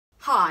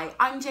Hi,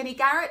 I'm Jenny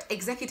Garrett,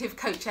 executive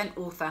coach and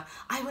author.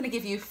 I want to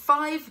give you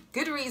 5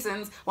 good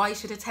reasons why you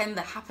should attend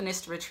the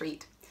Happenista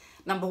retreat.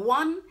 Number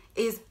 1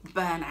 is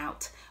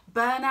burnout.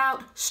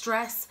 Burnout,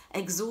 stress,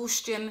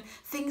 exhaustion,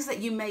 things that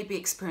you may be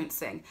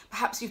experiencing.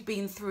 Perhaps you've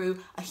been through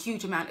a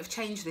huge amount of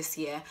change this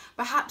year.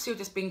 Perhaps you're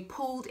just being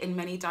pulled in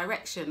many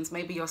directions.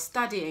 Maybe you're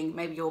studying,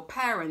 maybe you're a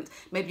parent,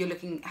 maybe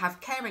you're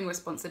have caring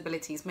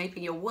responsibilities, maybe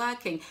you're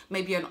working,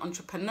 maybe you're an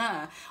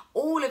entrepreneur.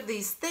 All of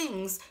these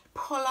things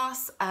pull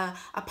us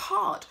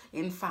apart,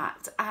 in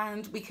fact,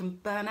 and we can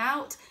burn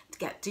out,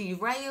 get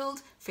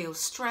derailed, feel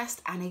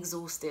stressed and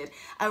exhausted.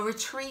 A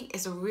retreat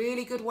is a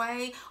really good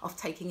way of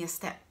taking a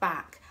step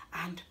back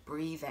and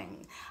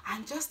breathing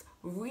and just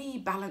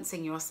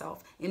rebalancing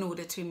yourself in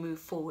order to move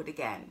forward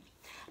again.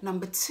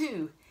 Number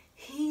 2,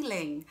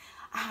 healing.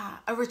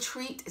 A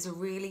retreat is a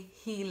really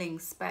healing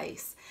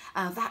space.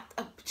 That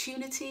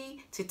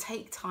opportunity to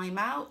take time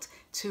out,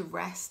 to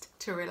rest,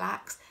 to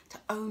relax, to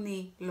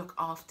only look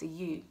after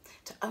you,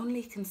 to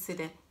only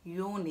consider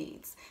your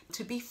needs,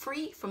 to be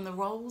free from the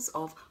roles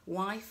of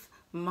wife,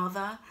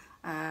 mother,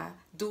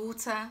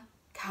 daughter,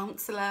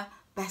 counsellor,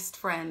 best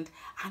friend,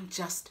 and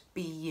just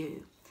be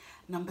you.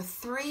 Number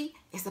 3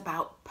 is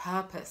about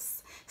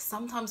purpose.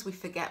 Sometimes we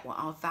forget what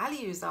our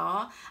values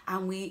are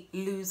and we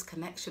lose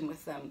connection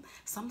with them.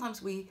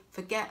 Sometimes when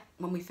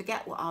we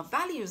forget what our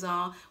values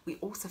are, we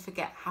also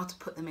forget how to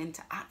put them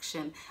into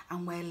action,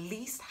 and we're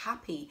least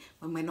happy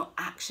when we're not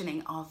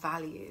actioning our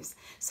values.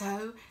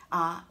 So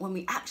when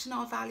we action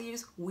our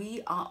values,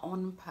 we are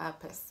on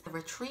purpose. The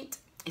retreat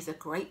is a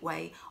great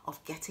way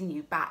of getting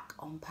you back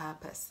on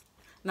purpose.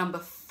 Number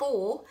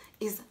 4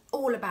 is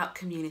all about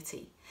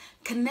community.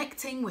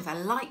 Connecting with a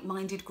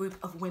like-minded group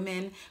of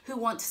women who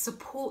want to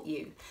support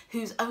you,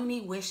 whose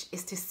only wish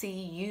is to see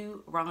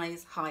you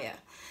rise higher.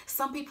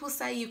 Some people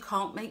say you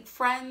can't make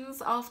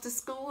friends after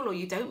school, or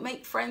you don't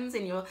make friends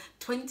in your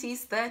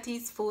 20s,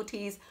 30s,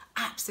 40s.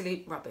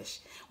 Absolute rubbish.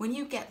 When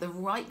you get the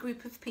right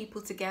group of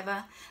people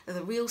together,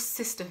 the real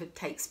sisterhood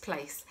takes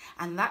place,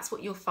 and that's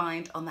what you'll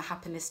find on the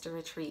Happenista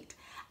retreat.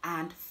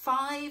 And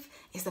 5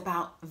 is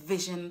about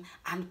vision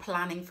and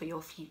planning for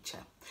your future.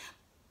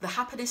 The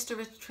Happenista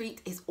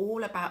retreat is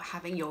all about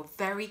having your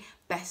very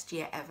best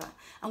year ever.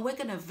 And we're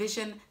going to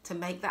vision to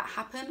make that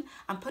happen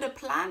and put a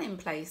plan in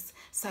place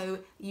so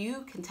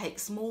you can take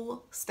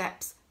small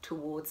steps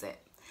towards it.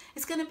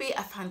 It's going to be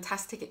a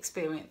fantastic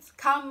experience.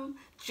 Come,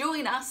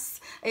 join us.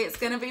 It's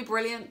going to be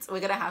brilliant. We're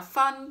going to have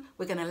fun.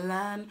 We're going to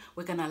learn.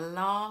 We're going to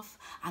laugh.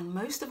 And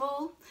most of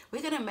all,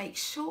 we're going to make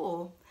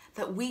sure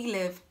that we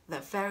live the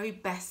very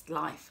best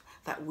life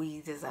that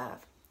we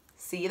deserve.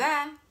 See you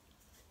there.